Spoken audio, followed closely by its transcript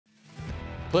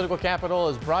Political Capital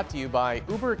is brought to you by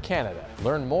Uber Canada.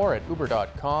 Learn more at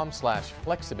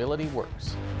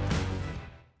uber.com/flexibilityworks.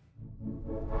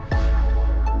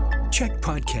 CHEK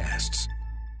Podcasts.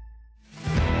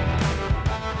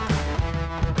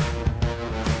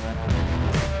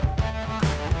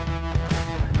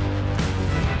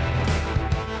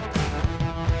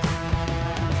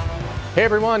 Hey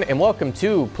everyone, and welcome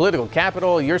to Political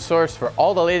Capital, your source for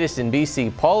all the latest in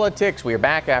BC politics. We are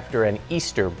back after an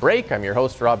Easter break. I'm your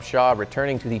host, Rob Shaw,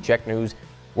 returning to the CHEK News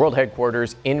World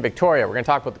Headquarters in Victoria. We're going to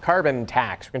talk about the carbon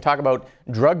tax. We're going to talk about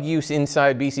drug use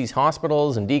inside BC's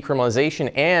hospitals and decriminalization,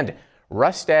 and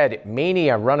Rustad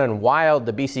mania running wild,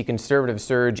 the BC Conservative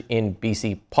surge in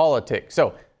BC politics.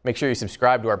 So make sure you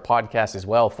subscribe to our podcast as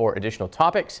well for additional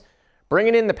topics.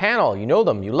 Bringing in the panel, you know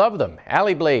them, you love them,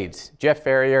 Allie Blades, Jeff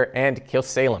Ferrier, and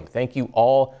Khelsilem. Thank you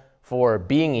all for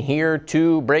being here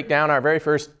to break down our very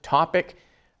first topic.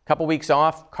 A couple weeks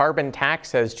off, carbon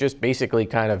tax has just basically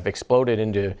kind of exploded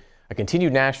into a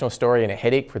continued national story and a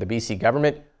headache for the BC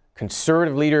government.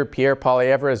 Conservative leader Pierre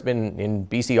Poilievre has been in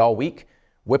BC all week,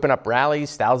 whipping up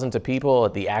rallies, thousands of people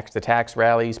at the Axe the Tax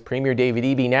rallies. Premier David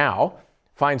Eby now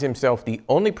finds himself the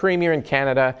only premier in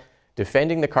Canada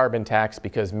defending the carbon tax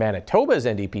because Manitoba's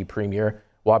NDP premier,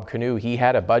 Wab Kinew, he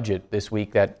had a budget this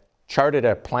week that charted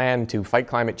a plan to fight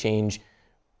climate change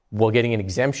while getting an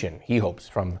exemption, he hopes,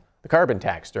 from the carbon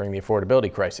tax during the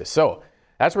affordability crisis. So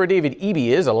that's where David Eby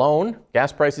is alone.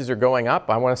 Gas prices are going up.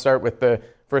 I want to start with the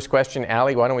first question.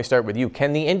 Allie, why don't we start with you?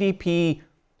 Can the NDP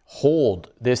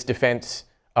hold this defense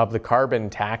of the carbon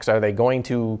tax? Are they going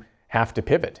to have to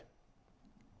pivot?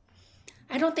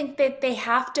 I don't think that they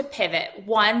have to pivot.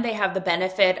 One, they have the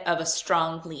benefit of a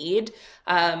strong lead.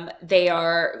 They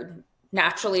are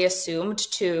naturally assumed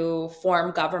to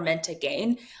form government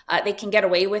again. They can get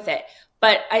away with it.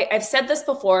 But I've said this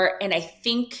before, and I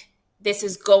think this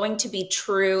is going to be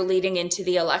true leading into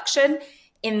the election,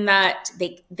 in that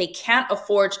they can't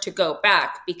afford to go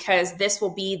back because this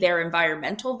will be their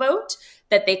environmental vote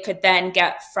that they could then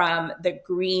get from the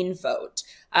green vote.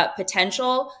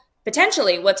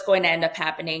 Potentially, what's going to end up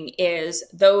happening is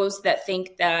those that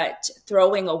think that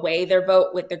throwing away their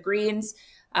vote with the Greens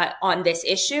on this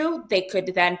issue, they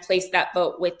could then place that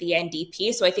vote with the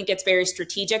NDP. So I think it's very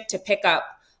strategic to pick up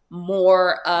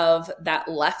more of that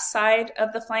left side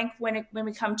of the flank when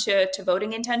we come to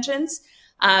voting intentions.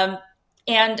 And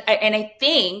I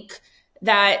think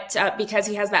that because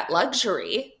he has that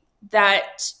luxury,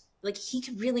 that like he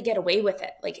could really get away with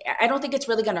it. Like, I don't think it's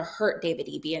really going to hurt David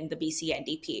Eby and the BC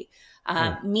NDP.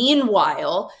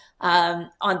 Meanwhile,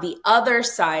 on the other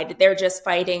side, they're just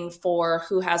fighting for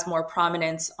who has more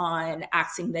prominence on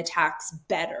axing the tax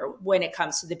better when it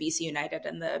comes to the BC United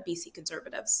and the BC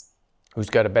Conservatives.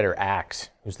 Who's got a better axe?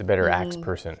 Who's the better axe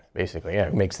person, basically? Yeah,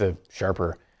 who makes the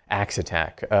sharper axe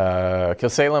attack?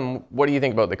 Khelsilem, what do you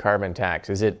think about the carbon tax?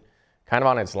 Is it kind of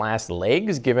on its last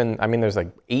legs, given, I mean, there's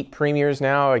like 8 premiers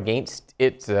now against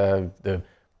it. The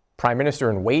prime minister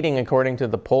in waiting, according to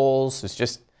the polls. It's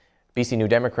just BC New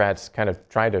Democrats kind of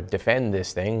trying to defend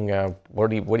this thing. What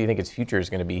do you think its future is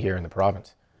going to be here in the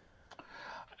province?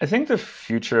 I think the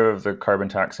future of the carbon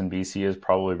tax in BC is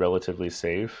probably relatively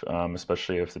safe,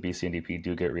 especially if the BC NDP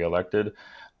do get reelected.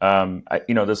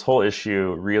 This whole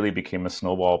issue really became a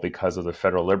snowball because of the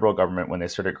federal Liberal government when they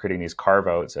started creating these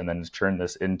carve-outs and then turned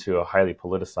this into a highly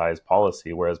politicized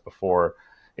policy, whereas before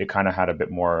it kind of had a bit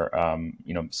more,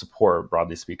 support,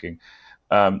 broadly speaking.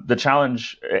 The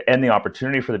challenge and the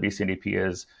opportunity for the BC NDP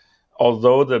is,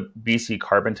 although the BC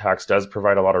carbon tax does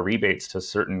provide a lot of rebates to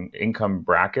certain income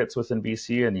brackets within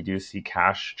BC, and you do see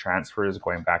cash transfers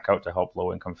going back out to help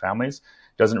low-income families,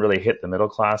 doesn't really hit the middle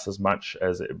class as much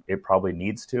as it probably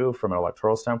needs to from an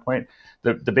electoral standpoint.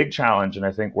 The big challenge, and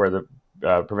I think where the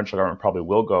provincial government probably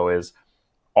will go, is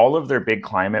all of their big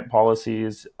climate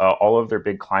policies, all of their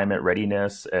big climate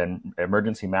readiness and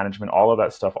emergency management, all of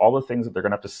that stuff, all the things that they're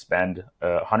going to have to spend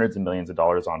hundreds of millions of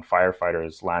dollars on,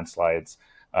 firefighters, landslides,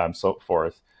 so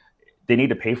forth, they need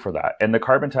to pay for that. And the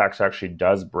carbon tax actually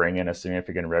does bring in a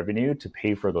significant revenue to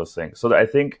pay for those things. So that I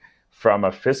think from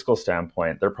a fiscal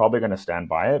standpoint, they're probably going to stand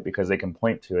by it because they can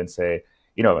point to and say,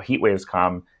 heat waves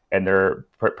come and they're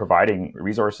providing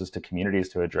resources to communities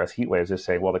to address heat waves. They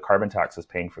say, well, the carbon tax is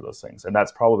paying for those things. And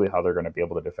that's probably how they're going to be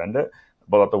able to defend it.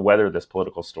 But to weather this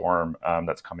political storm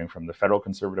that's coming from the federal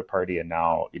Conservative Party and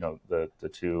now, the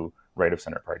two right of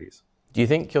center parties. Do you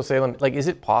think, Khelsilem, is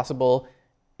it possible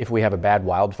if we have a bad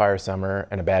wildfire summer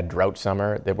and a bad drought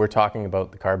summer, that we're talking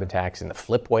about the carbon tax in the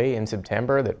flip way in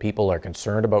September, that people are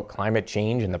concerned about climate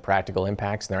change and the practical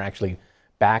impacts, and they're actually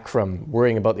back from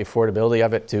worrying about the affordability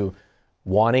of it to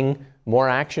wanting more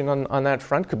action on that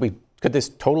front? Could Could this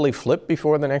totally flip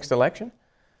before the next election?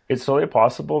 It's totally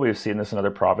possible. We've seen this in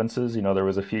other provinces. There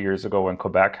was a few years ago when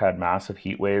Quebec had massive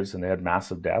heat waves and they had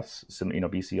massive deaths. So,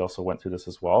 BC also went through this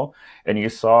as well. And you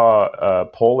saw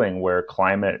polling where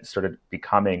climate started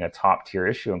becoming a top tier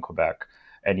issue in Quebec.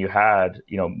 And you had,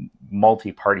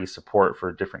 multi-party support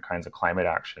for different kinds of climate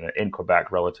action in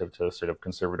Quebec relative to sort of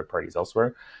conservative parties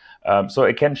elsewhere. So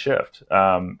it can shift.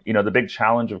 The big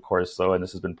challenge, of course, though, and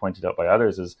this has been pointed out by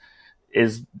others,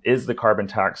 is the carbon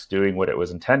tax doing what it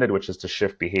was intended, which is to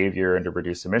shift behavior and to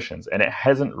reduce emissions? And it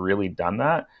hasn't really done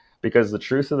that, because the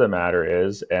truth of the matter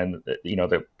is, and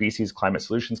the BC's Climate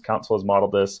Solutions Council has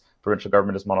modeled this, provincial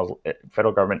government has modeled,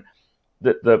 federal government,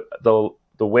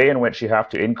 the way in which you have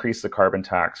to increase the carbon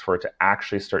tax for it to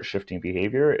actually start shifting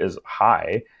behavior is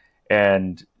high,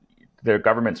 and the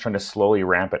government's trying to slowly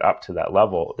ramp it up to that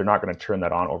level. They're not going to turn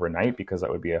that on overnight, because that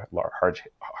would be a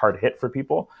hard hit for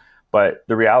people. But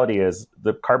the reality is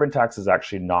the carbon tax is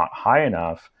actually not high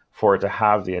enough for it to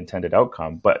have the intended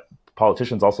outcome. But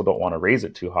politicians also don't want to raise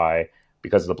it too high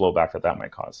because of the blowback that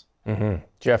might cause. Mm-hmm.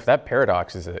 Jeff, that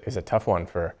paradox is a tough one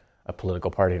for a political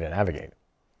party to navigate.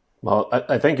 Well,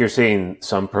 I think you're seeing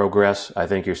some progress. I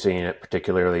think you're seeing it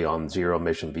particularly on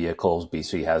zero-emission vehicles.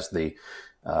 BC has the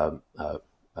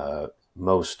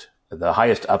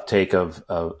highest uptake of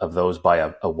those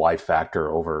by a wide factor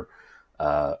over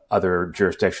other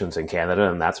jurisdictions in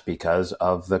Canada, and that's because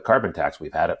of the carbon tax.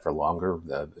 We've had it for longer.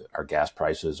 Our gas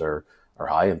prices are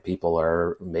high, and people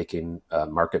are making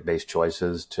market-based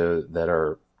choices that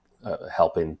are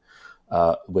helping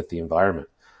with the environment.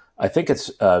 I think it's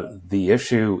the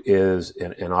issue is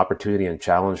an opportunity and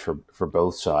challenge for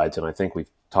both sides, and I think we've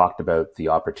talked about the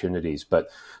opportunities. But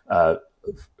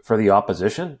for the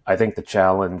opposition, I think the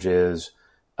challenge is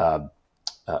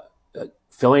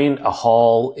filling a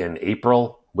hall in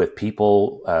April with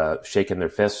people shaking their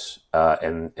fists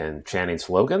and chanting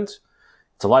slogans.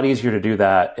 It's a lot easier to do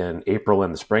that in April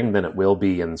in the spring than it will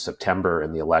be in September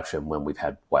in the election, when we've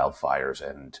had wildfires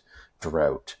and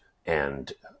drought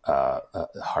and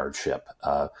hardship.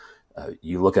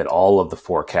 You look at all of the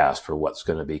forecasts for what's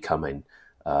going to be coming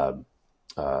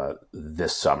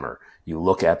this summer. You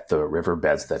look at the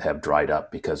riverbeds that have dried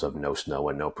up because of no snow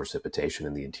and no precipitation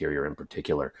in the interior in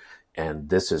particular. And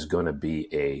this is going to be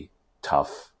a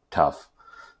tough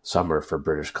summer for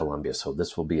British Columbia. So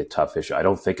this will be a tough issue. I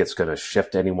don't think it's going to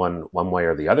shift anyone one way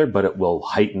or the other, but it will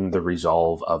heighten the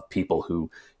resolve of people who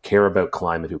care about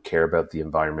climate, who care about the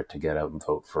environment, to get out and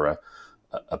vote for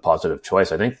a positive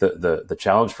choice. I think the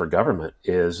challenge for government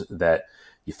is that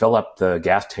you fill up the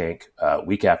gas tank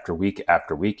week after week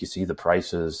after week. You see the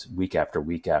prices week after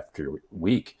week after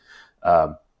week.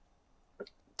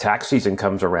 Tax season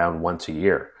comes around once a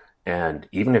year. And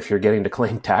even if you're getting to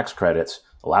claim tax credits,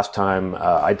 the last time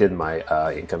I did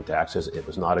my income taxes, it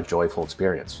was not a joyful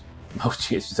experience.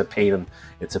 Most it's a pain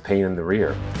in the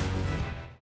rear.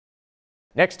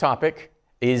 Next topic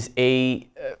is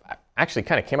actually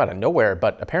kind of came out of nowhere,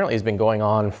 but apparently has been going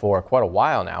on for quite a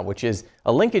while now, which is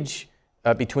a linkage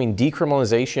between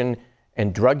decriminalization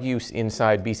and drug use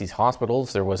inside BC's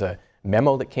hospitals. There was a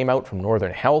memo that came out from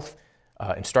Northern Health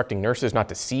instructing nurses not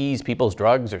to seize people's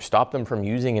drugs or stop them from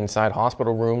using inside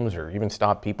hospital rooms, or even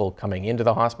stop people coming into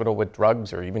the hospital with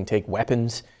drugs, or even take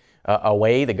weapons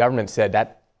away. The government said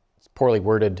that's poorly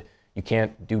worded. You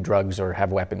can't do drugs or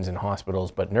have weapons in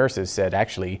hospitals. But nurses said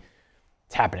actually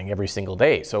it's happening every single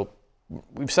day. So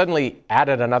we've suddenly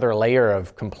added another layer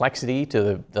of complexity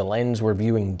to the lens we're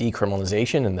viewing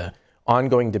decriminalization and the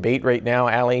ongoing debate right now.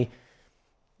 Allie,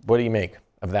 what do you make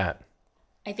of that?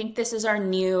 I think this is our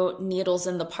new needles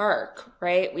in the park,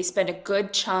 right? We spent a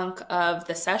good chunk of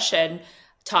the session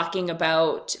talking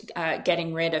about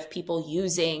getting rid of people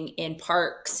using in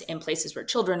parks, in places where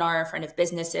children are, in front of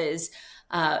businesses.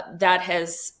 That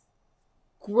has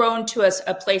grown to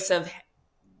a place of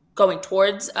going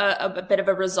towards a bit of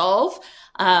a resolve.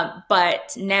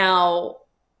 But now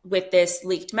with this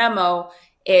leaked memo,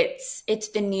 it's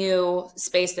the new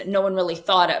space that no one really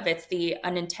thought of. It's the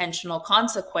unintentional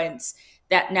consequence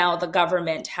that now the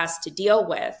government has to deal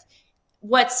with.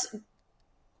 What's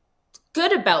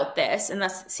good about this, and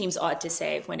that seems odd to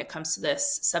say when it comes to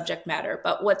this subject matter,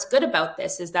 but what's good about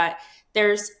this is that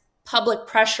there's public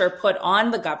pressure put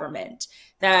on the government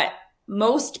that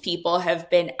most people have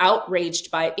been outraged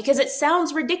by it because it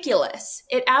sounds ridiculous.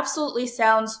 It absolutely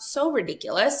sounds so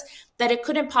ridiculous that it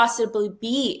couldn't possibly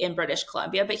be in British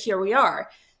Columbia, but here we are.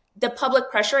 The public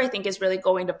pressure, I think, is really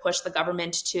going to push the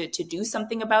government to do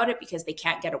something about it because they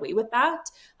can't get away with that.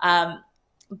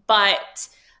 But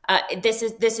this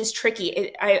is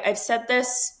tricky. I've said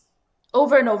this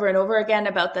over and over and over again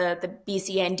about the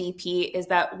BC NDP is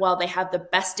that while they have the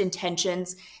best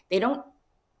intentions, they don't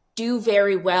do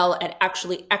very well at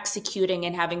actually executing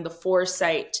and having the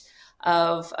foresight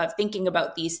of thinking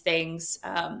about these things.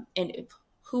 And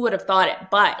who would have thought it?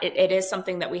 But it is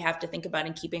something that we have to think about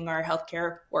in keeping our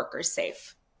healthcare workers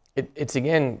safe. It's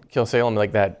again, Khelsilem,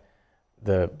 like that,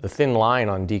 the thin line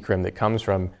on decrim that comes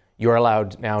from you're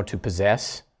allowed now to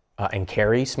possess and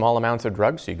carry small amounts of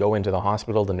drugs. So you go into the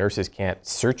hospital, the nurses can't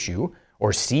search you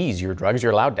or seize your drugs.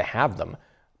 You're allowed to have them.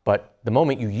 But the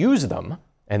moment you use them,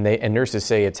 and nurses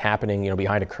say it's happening,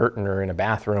 behind a curtain or in a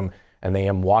bathroom, and they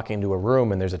walk into a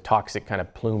room and there's a toxic kind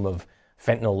of plume of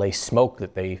fentanyl-laced smoke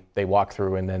that they walk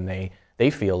through, and then they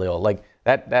feel ill. Like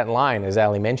that line, as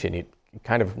Allie mentioned, it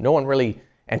kind of, no one really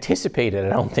anticipated, I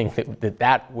don't think,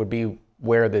 that would be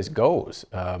where this goes.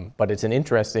 But it's an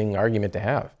interesting argument to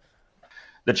have.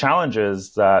 The challenge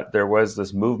is that there was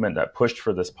this movement that pushed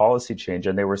for this policy change,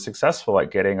 and they were successful at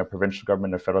getting a provincial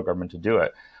government and a federal government to do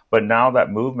it. But now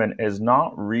that movement is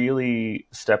not really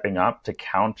stepping up to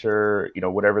counter,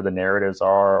 whatever the narratives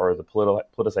are, or the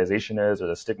politicization is, or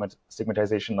the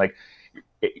stigmatization. And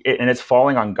it's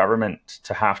falling on government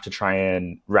to have to try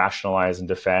and rationalize and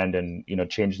defend and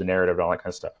change the narrative and all that kind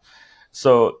of stuff.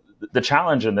 So the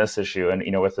challenge in this issue, and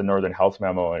with the Northern Health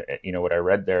Memo, what I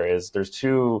read there is there's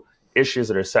two issues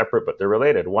that are separate, but they're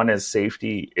related. One is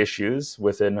safety issues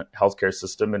within healthcare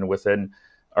system and within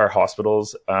our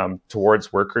hospitals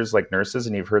towards workers like nurses.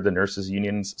 And you've heard the nurses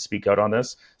unions speak out on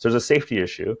this. So there's a safety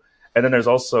issue. And then there's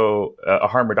also a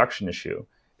harm reduction issue.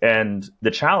 And the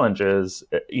challenge is,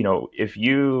 if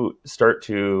you start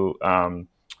to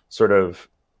sort of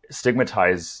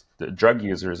stigmatize the drug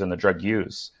users and the drug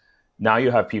use, now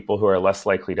you have people who are less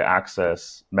likely to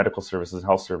access medical services and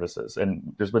health services.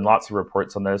 And there's been lots of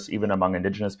reports on this, even among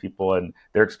Indigenous people and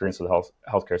their experience with the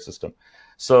healthcare system.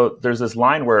 So there's this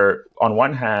line where, on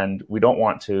one hand, we don't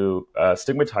want to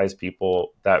stigmatize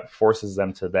people that forces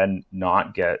them to then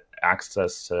not get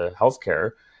access to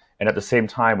healthcare. And at the same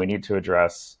time, we need to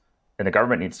address, and the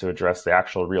government needs to address, the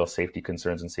actual real safety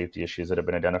concerns and safety issues that have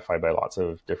been identified by lots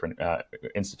of different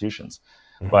institutions.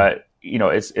 Mm-hmm. But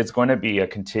it's going to be a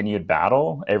continued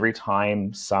battle every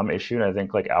time some issue, and I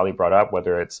think, like Allie brought up,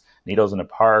 whether it's needles in a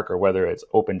park or whether it's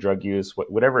open drug use,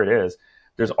 whatever it is,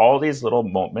 there's all these little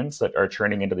moments that are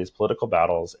turning into these political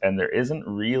battles, and there isn't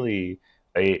really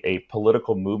a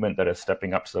political movement that is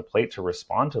stepping up to the plate to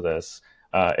respond to this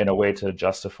in a way to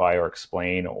justify or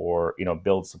explain or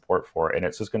build support for it. And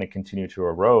it's just going to continue to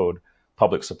erode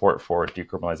public support for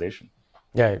decriminalization.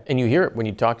 Yeah, and you hear it when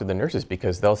you talk to the nurses,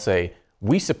 because they'll say,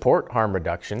 we support harm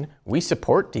reduction, we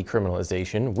support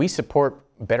decriminalization, we support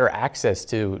better access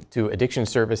to addiction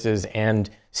services and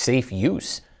safe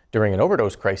use during an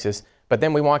overdose crisis. But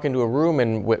then we walk into a room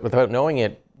and without knowing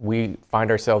it, we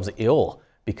find ourselves ill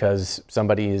because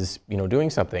somebody is doing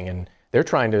something, and they're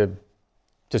trying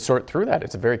to sort through that.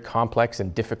 It's a very complex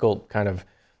and difficult kind of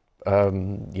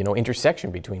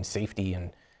intersection between safety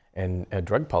and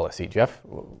drug policy. Jeff,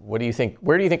 what do you think?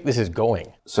 Where do you think this is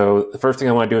going? So the first thing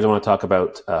I want to do is I want to talk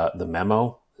about the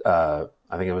memo.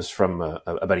 I think it was from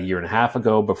about a year and a half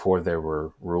ago, before there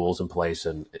were rules in place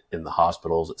in the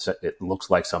hospitals. It looks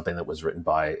like something that was written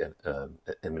by an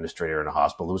administrator in a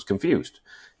hospital who was confused.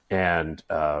 And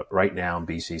right now in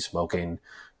BC, smoking,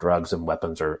 drugs, and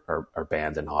weapons are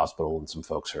banned in hospital, and some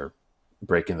folks are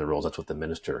breaking the rules. That's what the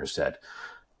minister has said.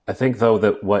 I think, though,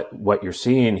 that what you're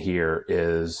seeing here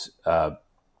is, I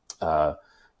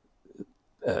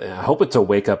hope it's a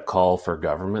wake-up call for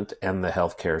government and the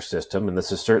healthcare system. And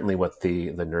this is certainly what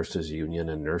the nurses union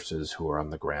and nurses who are on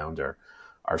the ground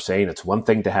are saying. It's one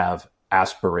thing to have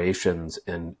aspirations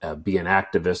and be an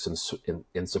activist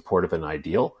in support of an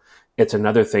ideal. It's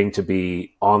another thing to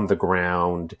be on the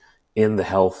ground in the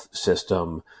health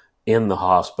system, in the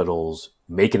hospitals,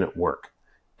 making it work.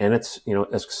 And it's,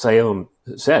 as Khelsilem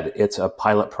said, it's a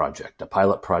pilot project. A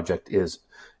pilot project is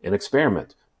an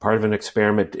experiment. Part of an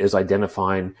experiment is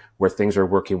identifying where things are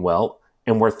working well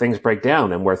and where things break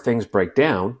down. And where things break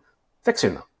down,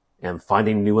 fixing them and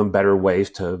finding new and better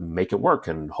ways to make it work.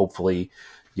 And hopefully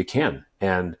you can.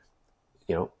 And,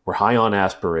 we're high on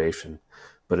aspiration.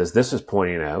 But as this is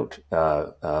pointing out,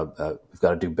 we've got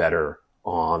to do better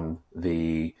on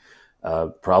the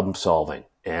problem solving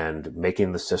and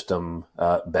making the system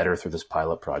better through this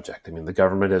pilot project. I mean, the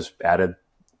government has added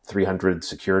 300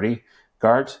 security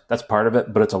guards. That's part of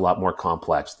it, but it's a lot more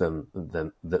complex than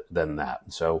that.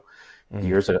 So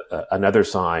here's another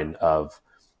sign of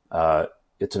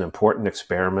it's an important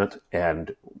experiment,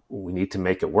 and we need to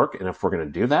make it work. And if we're going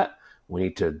to do that, We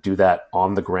need to do that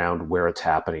on the ground where it's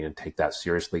happening and take that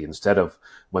seriously, instead of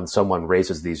when someone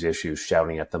raises these issues,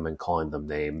 shouting at them and calling them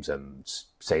names and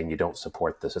saying you don't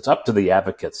support this. It's up to the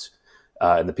advocates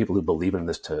and the people who believe in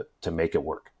this to make it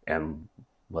work. And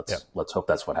let's hope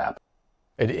that's what happens.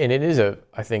 And it is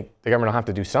I think the government will have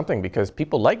to do something, because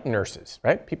people like nurses,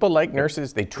 right? People like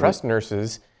nurses. They trust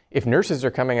nurses. If nurses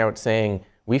are coming out saying,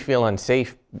 we feel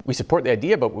unsafe, we support the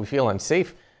idea, but we feel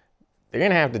unsafe, they're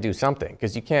going to have to do something,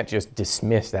 because you can't just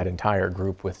dismiss that entire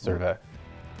group with sort of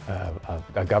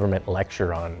a government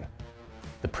lecture on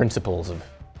the principles of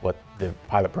what the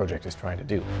pilot project is trying to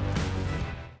do.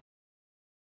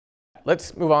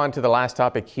 Let's move on to the last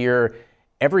topic here.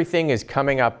 Everything is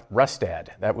coming up Rustad.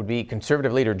 That would be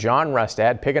Conservative leader John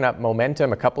Rustad picking up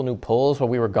momentum, a couple new polls while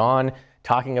we were gone,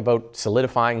 talking about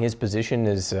solidifying his position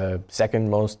as second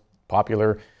most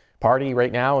popular party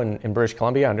right now in British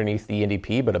Columbia, underneath the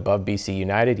NDP, but above BC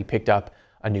United. He picked up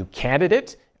a new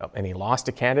candidate, and he lost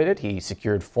a candidate. He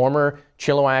secured former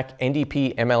Chilliwack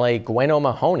NDP MLA Gwen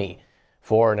Mahoney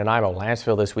for Nanaimo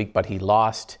Lanceville this week, but he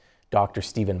lost Dr.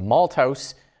 Stephen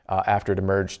Malthouse after it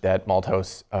emerged that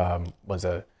Malthouse was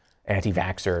a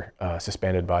anti-vaxxer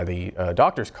suspended by the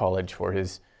Doctors College for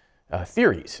his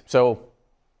theories. So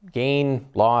gain,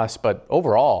 loss, but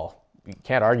overall, you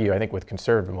can't argue, I think, with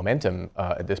Conservative momentum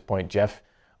at this point. Jeff,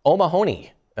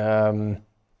 O'Mahony,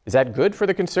 is that good for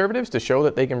the Conservatives to show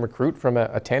that they can recruit from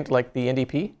a tent like the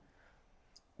NDP?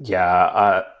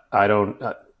 Yeah, I don't,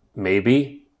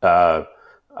 maybe. I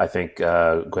think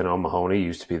Gwen O'Mahony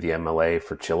used to be the MLA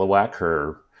for Chilliwack.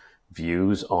 Her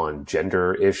views on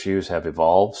gender issues have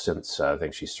evolved since I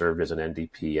think she served as an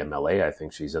NDP MLA. I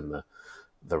think she's in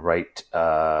the right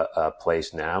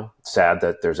place now. It's sad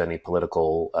that there's any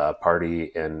political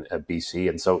party in BC.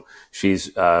 And so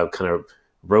she's kind of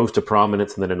rose to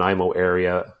prominence in the Nanaimo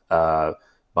area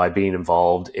by being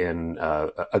involved in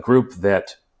a group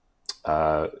that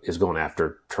is going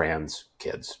after trans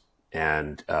kids.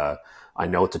 And I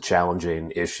know it's a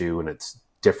challenging issue and it's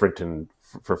different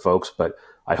for folks, but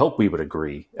I hope we would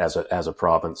agree as a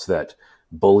province that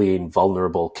bullying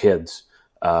vulnerable kids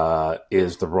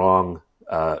is the wrong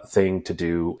thing to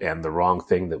do, and the wrong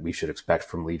thing that we should expect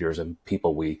from leaders and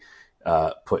people we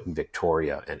put in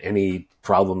Victoria. And any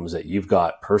problems that you've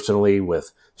got personally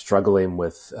with struggling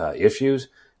with issues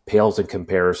pales in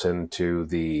comparison to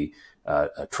the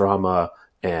trauma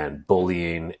and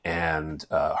bullying and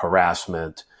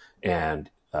harassment and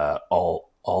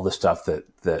all the stuff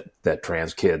that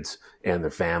trans kids and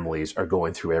their families are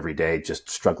going through every day, just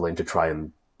struggling to try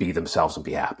and be themselves and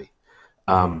be happy.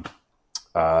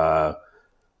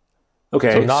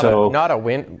 Okay, so not a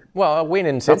win. Well, a win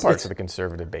in some parts of the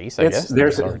Conservative base, I guess.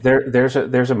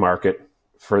 There's a market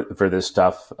for this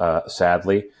stuff,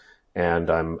 sadly, and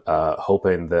I'm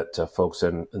hoping that folks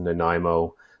in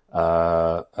Nanaimo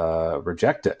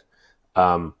reject it.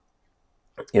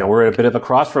 We're at a bit of a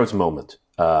crossroads moment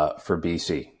for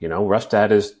BC.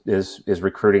 Rustad is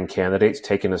recruiting candidates,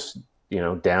 taking us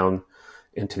down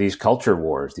into these culture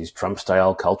wars, these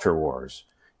Trump-style culture wars.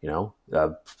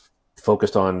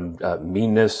 Focused on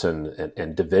meanness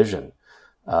and division,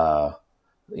 trying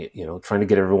to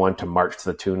get everyone to march to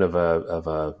the tune of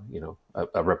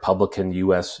a Republican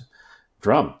U.S.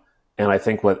 drum. And I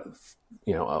think what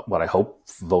I hope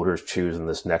voters choose in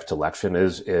this next election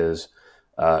is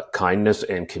kindness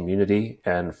and community,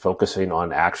 and focusing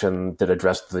on action that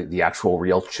address the actual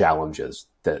real challenges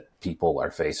that people are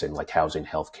facing, like housing,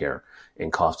 healthcare,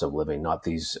 and cost of living, not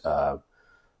these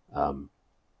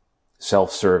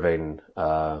self-serving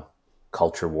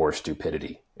culture war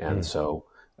stupidity. And so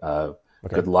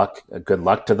good luck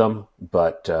to them,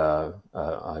 but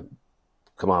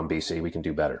come on, BC, we can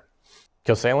do better.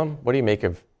 Khelsilem, what do you make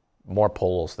of more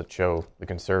polls that show the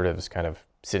Conservatives kind of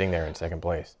sitting there in second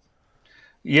place?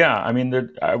 Yeah, I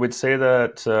mean, I would say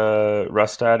that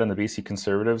Rustad and the BC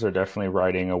Conservatives are definitely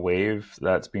riding a wave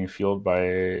that's being fueled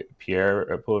by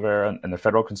Pierre Poilievre and the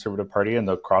Federal Conservative Party and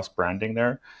the cross-branding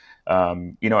there.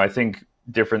 I think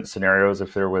different scenarios,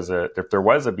 if there was a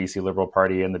BC Liberal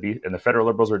Party and the federal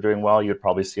Liberals were doing well, you'd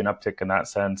probably see an uptick in that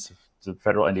sense. If the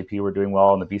federal NDP were doing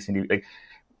well and the BC NDP,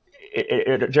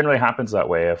 it generally happens that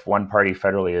way. If one party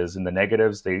federally is in the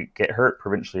negatives, they get hurt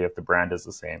provincially if the brand is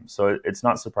the same. So it's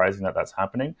not surprising that that's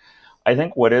happening. I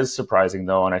think what is surprising,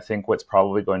 though, and I think what's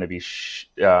probably going to be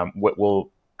what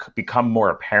will become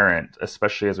more apparent,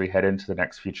 especially as we head into the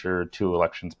next future two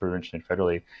elections, provincially and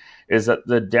federally, is that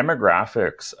the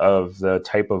demographics of the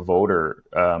type of voter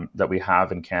that we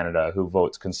have in Canada who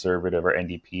votes Conservative or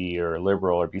NDP or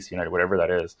Liberal or BC United, whatever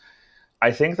that is,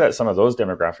 I think that some of those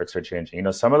demographics are changing. You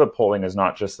know, some of the polling is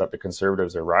not just that the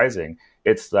Conservatives are rising,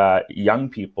 it's that young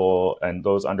people and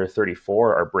those under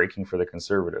 34 are breaking for the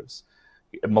Conservatives.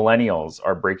 Millennials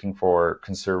are breaking for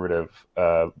conservative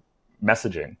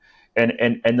messaging.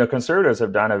 And the Conservatives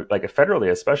have done,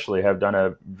 federally especially, have done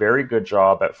a very good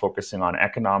job at focusing on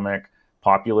economic,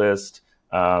 populist,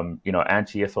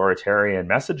 anti-authoritarian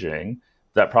messaging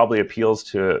that probably appeals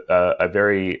to a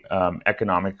very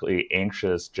economically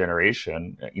anxious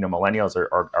generation. You know, millennials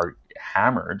are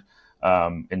hammered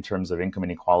in terms of income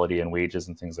inequality and wages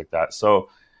and things like that. So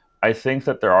I think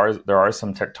that there are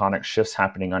some tectonic shifts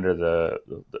happening under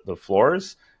the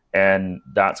floors, and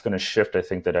that's going to shift, I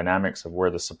think, the dynamics of where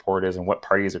the support is and what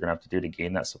parties are going to have to do to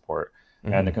gain that support.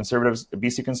 Mm-hmm. And the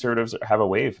BC Conservatives have a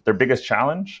wave. Their biggest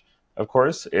challenge, of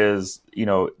course, is,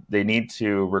 they need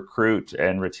to recruit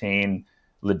and retain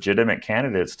legitimate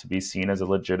candidates to be seen as a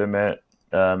legitimate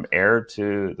heir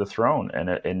to the throne.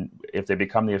 And if they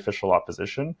become the official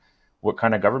opposition, what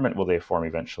kind of government will they form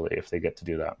eventually if they get to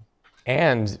do that?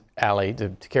 And, Allie, to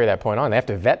carry that point on, they have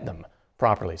to vet them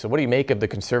properly. So what do you make of the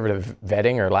Conservative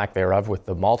vetting or lack thereof with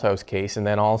the Malthouse case, and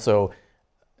then also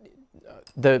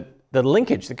the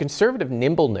linkage, the Conservative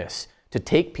nimbleness to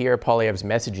take Pierre Poilievre's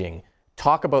messaging,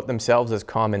 talk about themselves as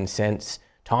common sense,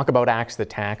 talk about axe the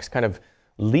tax, kind of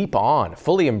leap on,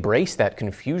 fully embrace that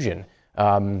confusion,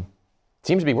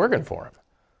 seems to be working for him.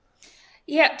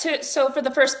 Yeah, so for the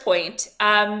first point,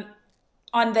 on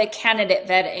the candidate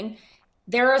vetting,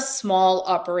 they're a small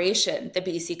operation, the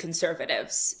BC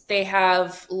Conservatives. They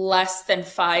have less than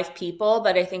 5 people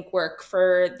that I think work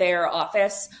for their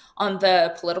office on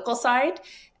the political side,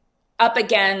 up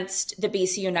against the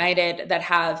BC United that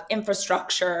have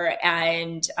infrastructure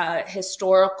and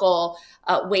historical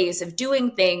ways of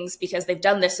doing things because they've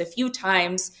done this a few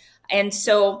times. And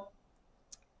so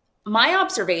my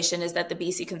observation is that the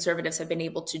BC Conservatives have been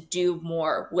able to do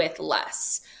more with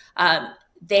less.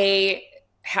 They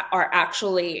are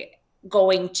actually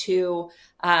going to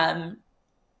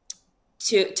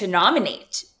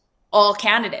nominate all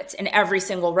candidates in every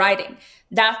single riding.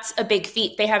 That's a big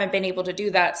feat. They haven't been able to do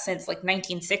that since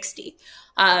 1960.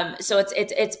 So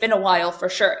it's been a while for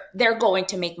sure. They're going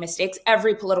to make mistakes.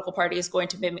 Every political party is going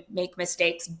to make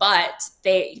mistakes, but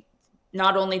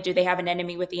not only do they have an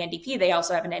enemy with the NDP, they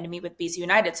also have an enemy with BC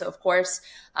United. So, of course,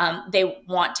 they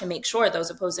want to make sure those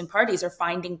opposing parties are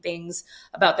finding things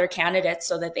about their candidates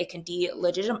so that they can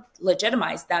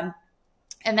legitimize them.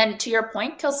 And then to your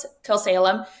point,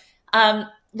 Khelsilem,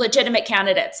 legitimate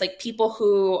candidates, like people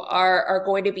who are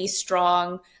going to be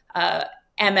strong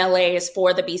MLAs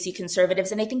for the BC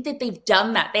Conservatives. And I think that they've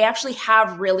done that. They actually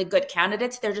have really good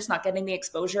candidates. They're just not getting the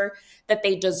exposure that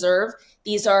they deserve.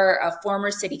 These are former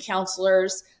city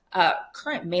councillors,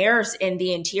 current mayors in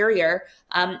the interior,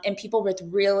 and people with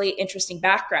really interesting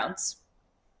backgrounds.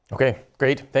 Okay,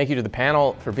 great. Thank you to the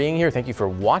panel for being here. Thank you for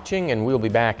watching, and we'll be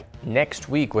back next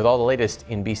week with all the latest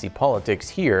in BC politics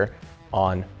here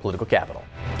on Political Capital.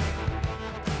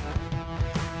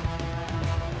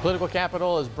 Political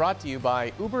Capital is brought to you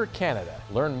by Uber Canada.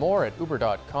 Learn more at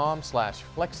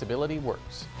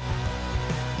uber.com/flexibilityworks.